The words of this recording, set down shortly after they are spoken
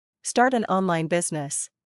Start an online business.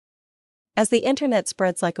 As the internet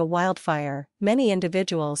spreads like a wildfire, many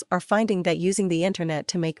individuals are finding that using the internet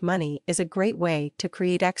to make money is a great way to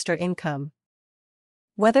create extra income.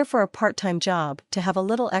 Whether for a part-time job to have a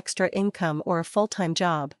little extra income or a full-time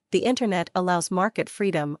job, the internet allows market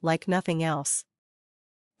freedom like nothing else.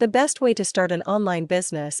 The best way to start an online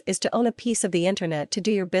business is to own a piece of the internet to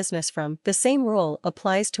do your business from. The same rule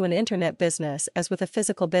applies to an internet business as with a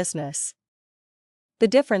physical business. The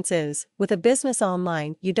difference is, with a business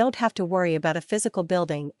online, you don't have to worry about a physical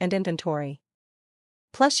building and inventory.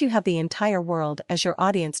 Plus, you have the entire world as your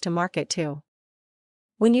audience to market to.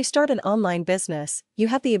 When you start an online business, you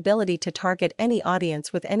have the ability to target any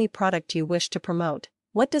audience with any product you wish to promote.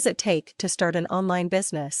 What does it take to start an online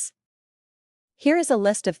business? Here is a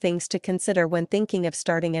list of things to consider when thinking of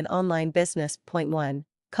starting an online business. Point 1.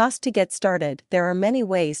 Cost to get started. There are many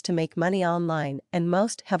ways to make money online, and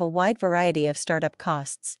most have a wide variety of startup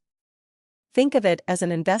costs. Think of it as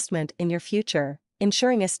an investment in your future,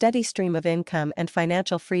 ensuring a steady stream of income and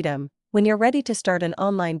financial freedom. When you're ready to start an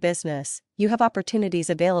online business, you have opportunities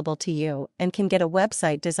available to you and can get a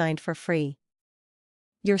website designed for free.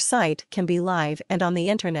 Your site can be live and on the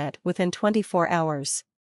internet within 24 hours.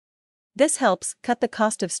 This helps cut the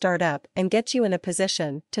cost of startup and get you in a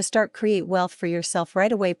position to create wealth for yourself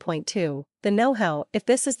right away. Point 2. The know-how. If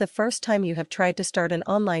this is the first time you have tried to start an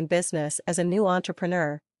online business as a new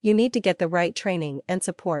entrepreneur, you need to get the right training and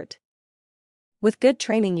support. With good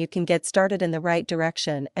training, you can get started in the right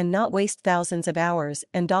direction and not waste thousands of hours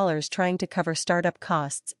and dollars trying to cover startup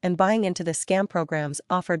costs and buying into the scam programs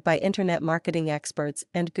offered by internet marketing experts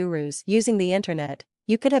and gurus. Using the internet,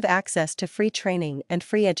 you could have access to free training and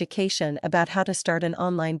free education about how to start an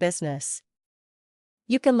online business.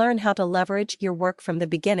 You can learn how to leverage your work from the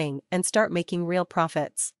beginning and start making real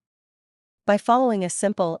profits. By following a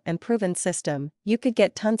simple and proven system, you could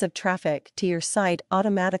get tons of traffic to your site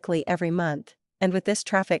automatically every month, and with this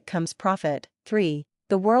traffic comes profit. 3.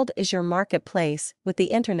 The world is your marketplace. With the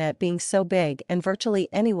internet being so big and virtually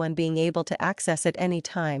anyone being able to access it any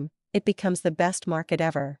time, it becomes the best market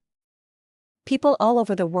ever. People all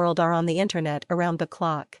over the world are on the internet around the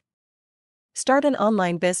clock. Start an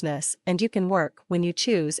online business and you can work when you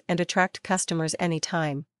choose and attract customers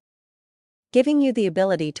anytime, giving you the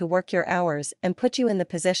ability to work your hours and put you in the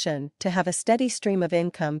position to have a steady stream of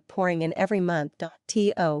income pouring in every month.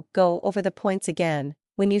 Go over the points again.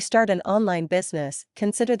 When you start an online business,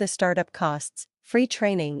 consider the startup costs, free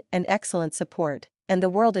training and excellent support, and the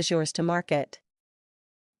world is yours to market.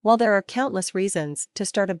 While there are countless reasons to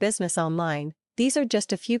start a business online, these are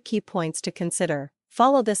just a few key points to consider.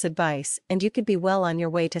 Follow this advice and you could be well on your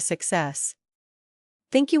way to success.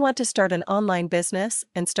 Think you want to start an online business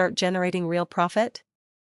and start generating real profit?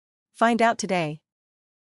 Find out today.